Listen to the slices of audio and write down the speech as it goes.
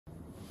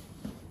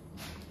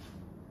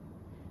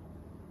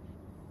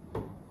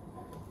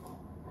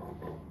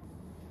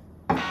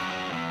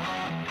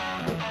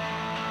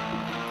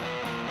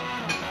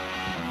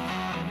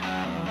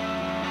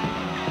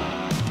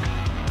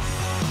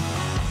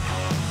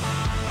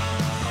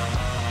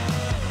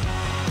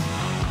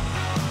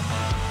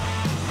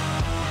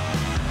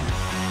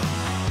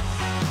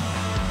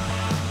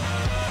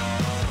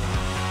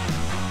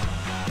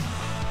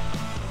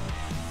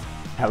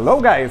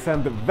Hello guys,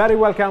 and very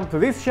welcome to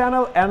this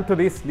channel and to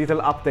this little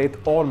update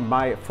on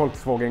my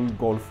Volkswagen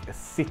Golf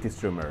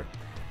Citystromer.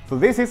 So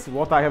this is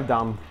what I have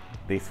done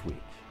this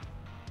week.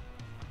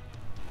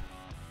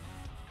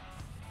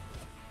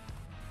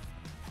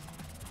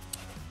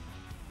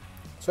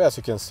 So as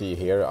you can see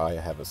here, I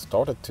have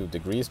started to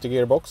degrease the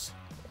gearbox.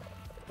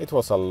 It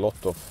was a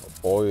lot of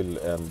oil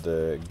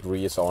and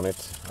grease on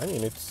it. I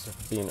mean, it's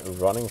been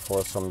running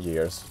for some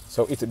years,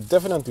 so it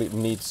definitely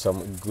needs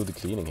some good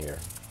cleaning here.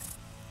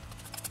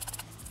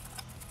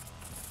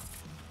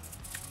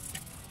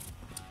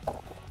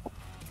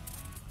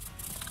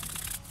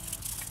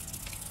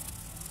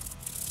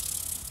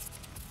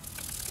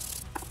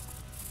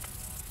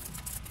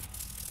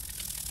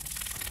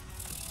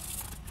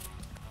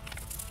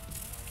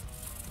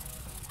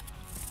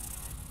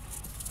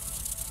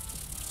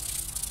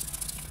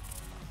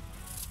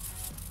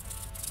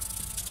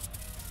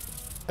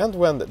 And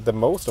when the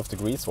most of the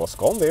grease was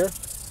gone there,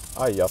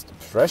 I just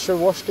pressure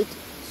washed it,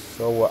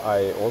 so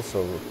I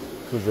also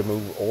could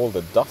remove all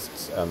the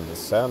dusts and the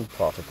sand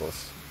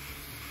particles.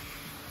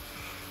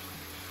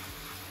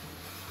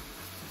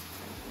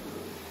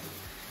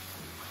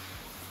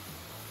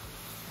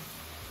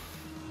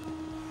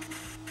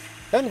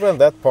 And when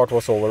that part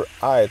was over,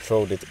 I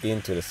threw it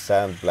into the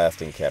sand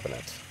blasting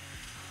cabinet.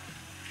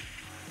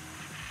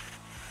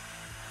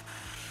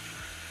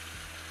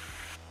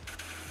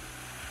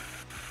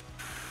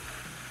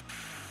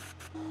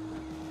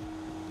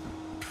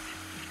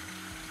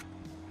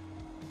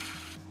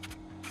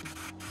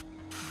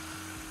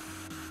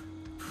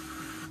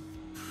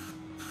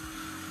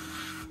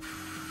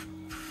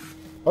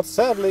 But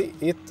sadly,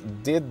 it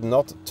did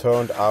not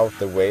turn out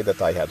the way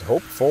that I had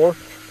hoped for.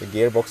 The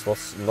gearbox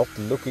was not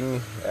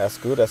looking as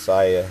good as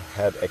I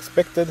had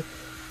expected,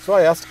 so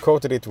I just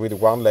coated it with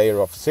one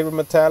layer of silver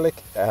metallic,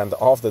 and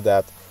after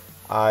that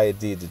I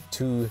did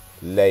 2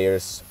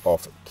 layers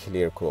of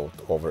clear coat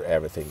over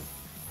everything.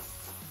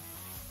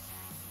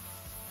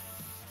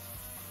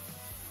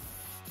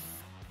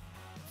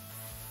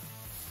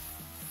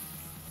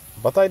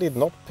 But I did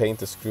not paint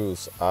the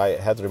screws. I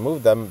had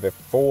removed them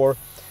before,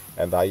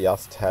 and I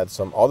just had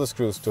some other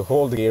screws to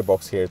hold the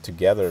gearbox here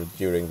together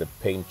during the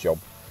paint job.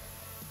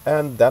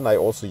 And then I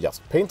also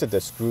just painted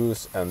the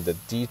screws and the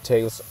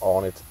details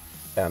on it,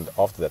 and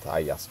after that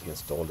I just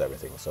installed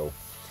everything. So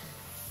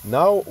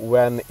now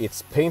when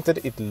it's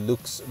painted, it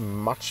looks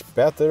much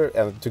better,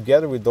 and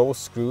together with those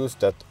screws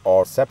that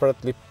are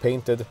separately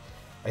painted,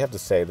 I have to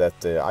say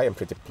that I am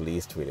pretty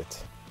pleased with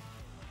it.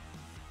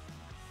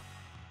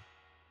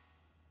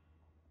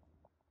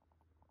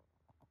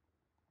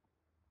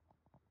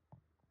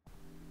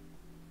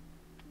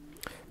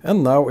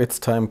 And now it's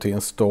time to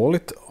install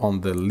it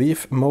on the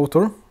Leaf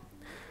motor.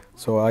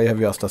 So I have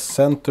just a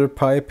center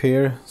pipe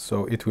here,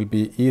 so it will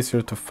be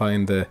easier to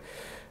find the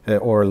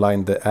or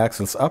line the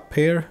axles up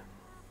here.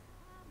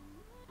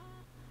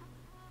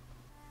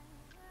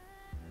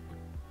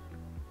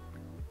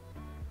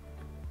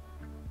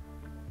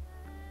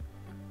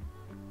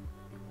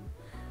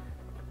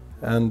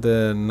 And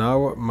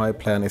now my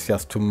plan is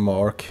just to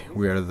mark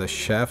where the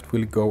shaft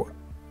will go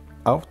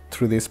out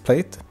through this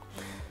plate.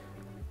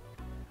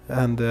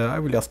 And I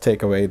will just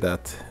take away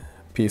that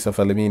piece of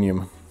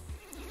aluminium.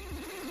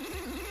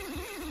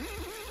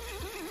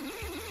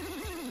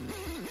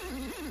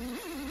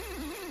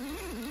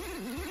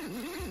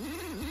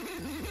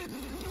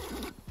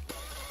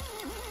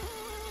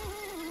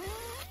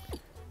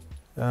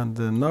 And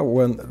now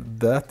when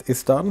that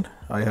is done,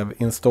 I have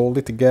installed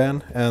it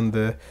again,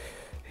 and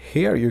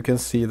here you can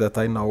see that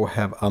I now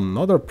have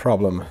another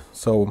problem.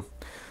 So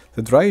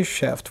the drive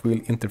shaft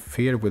will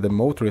interfere with the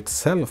motor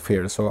itself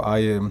here, so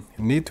I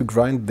need to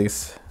grind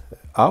this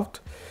out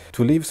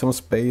to leave some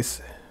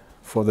space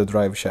for the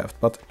drive shaft.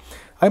 But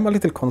I'm a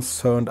little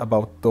concerned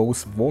about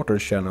those water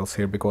channels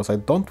here, because I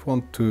don't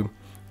want to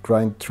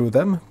grind through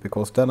them,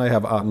 because then I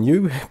have a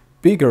new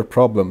bigger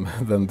problem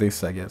than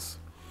this, I guess.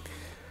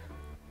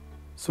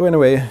 So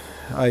anyway,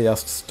 I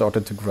just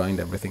started to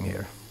grind everything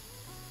here.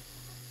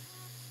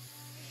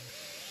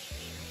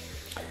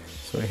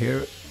 So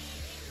here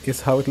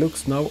is how it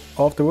looks now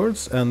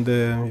afterwards, and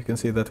you can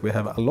see that we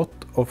have a lot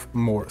of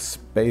more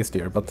space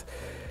there, but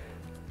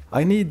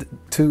I need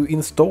to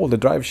install the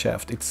drive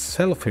shaft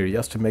itself here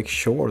just to make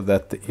sure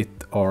that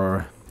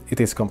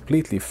it is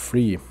completely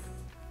free.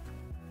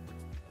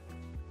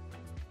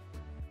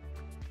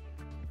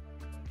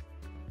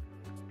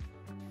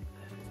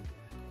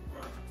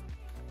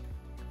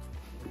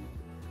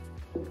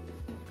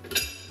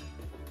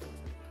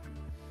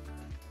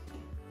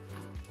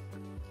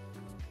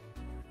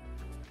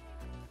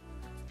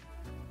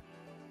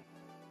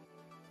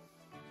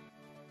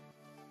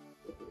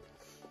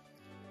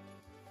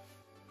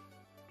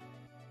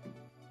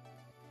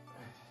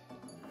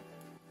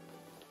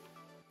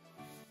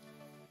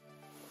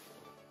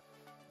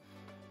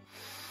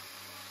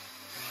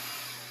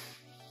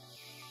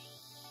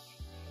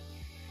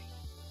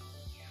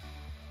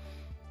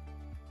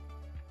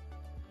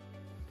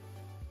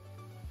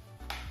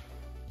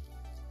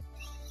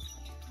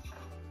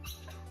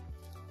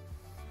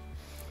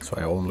 So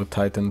I only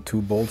tightened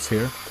 2 bolts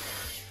here.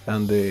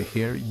 And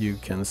here you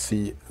can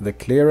see the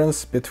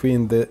clearance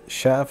between the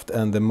shaft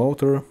and the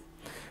motor.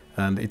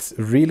 And it's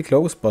really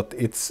close, but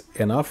it's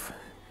enough.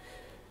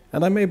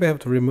 And I maybe have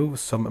to remove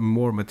some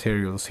more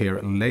materials here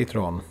later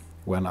on,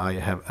 when I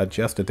have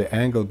adjusted the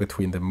angle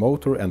between the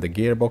motor and the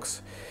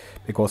gearbox,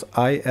 because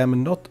I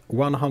am not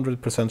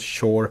 100%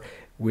 sure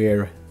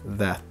where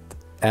that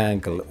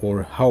angle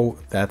or how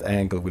that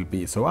angle will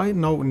be. So I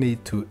now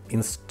need to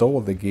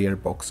install the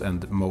gearbox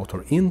and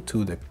motor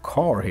into the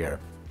car here.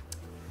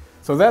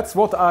 So that's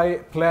what I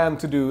plan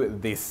to do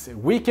this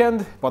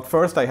weekend, but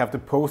first I have to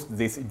post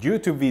this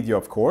YouTube video,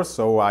 of course,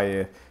 so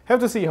I have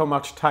to see how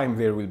much time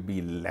there will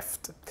be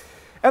left.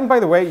 And by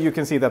the way, you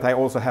can see that I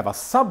also have a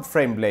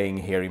subframe laying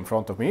here in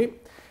front of me,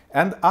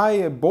 and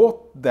I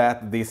bought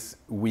that this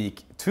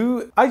week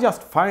too. I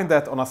just find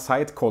that on a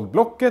site called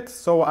Blocket,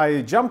 so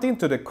I jumped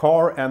into the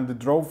car and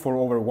drove for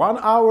over 1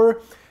 hour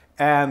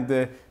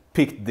and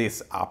picked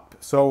this up.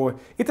 So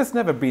it has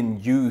never been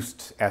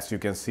used, as you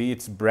can see,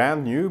 it's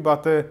brand new,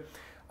 but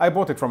I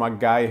bought it from a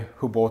guy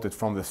who bought it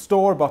from the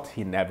store, but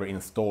he never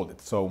installed it.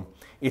 So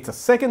it's a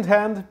second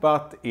hand,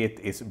 but it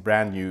is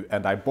brand new,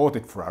 and I bought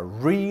it for a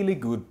really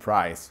good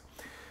price.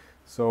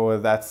 So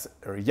that's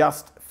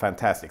just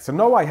fantastic. So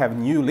now I have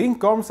new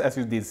link arms, as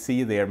you did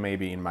see there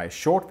maybe in my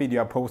short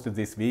video I posted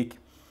this week.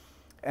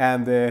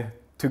 And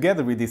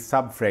together with this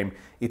subframe,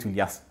 it will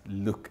just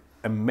look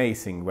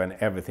amazing when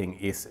everything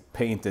is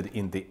painted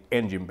in the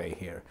engine bay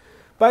here.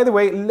 By the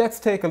way, let's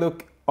take a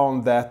look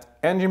on that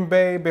engine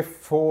bay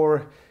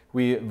before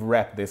we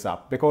wrap this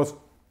up, because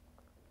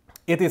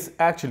it is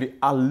actually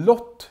a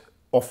lot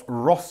of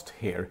rust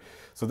here.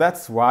 So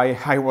that's why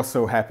I was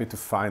so happy to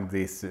find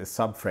this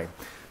subframe.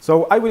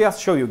 So I will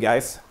just show you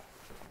guys.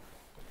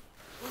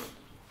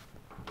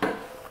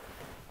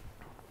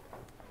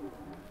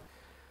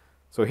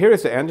 So here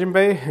is the engine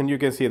bay, and you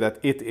can see that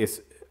it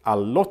is a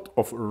lot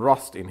of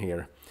rust in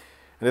here,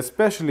 and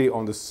especially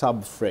on the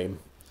subframe.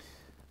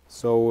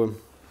 So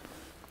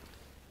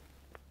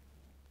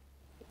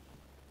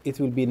it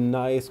will be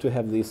nice to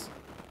have this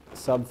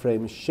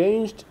subframe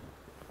changed.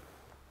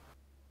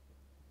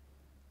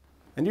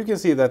 And you can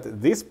see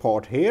that this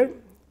part here,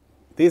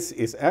 this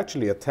is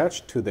actually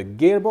attached to the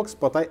gearbox,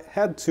 but I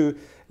had to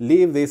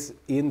leave this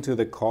into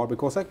the car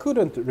because I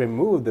couldn't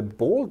remove the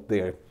bolt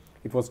there.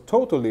 It was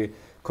totally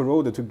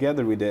corroded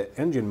together with the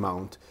engine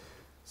mount.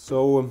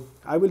 So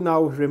I will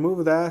now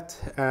remove that,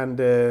 and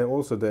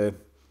also the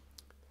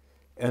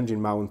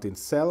engine mount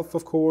itself,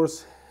 of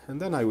course, and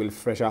then I will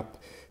fresh up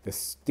the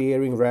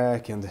steering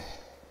rack and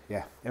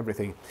yeah,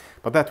 everything.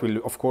 But that will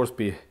of course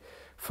be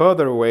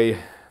further away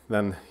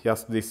than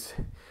just this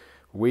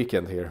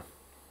weekend here.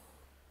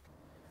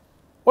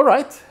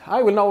 Alright,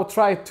 I will now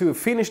try to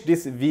finish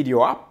this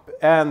video up,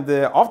 and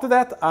after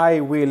that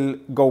I will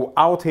go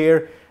out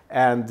here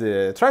and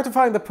try to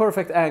find the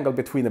perfect angle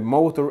between the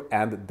motor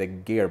and the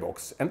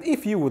gearbox. And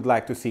if you would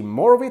like to see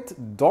more of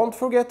it, don't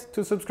forget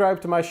to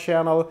subscribe to my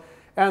channel,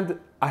 and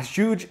a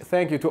huge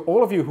thank you to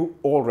all of you who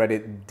already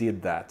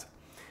did that.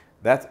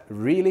 That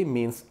really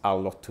means a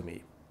lot to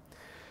me.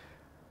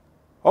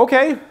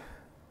 Okay,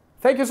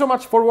 thank you so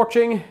much for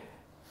watching.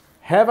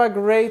 Have a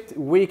great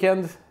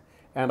weekend,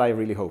 and I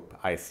really hope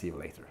I see you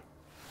later.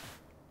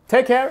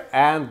 Take care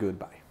and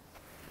goodbye.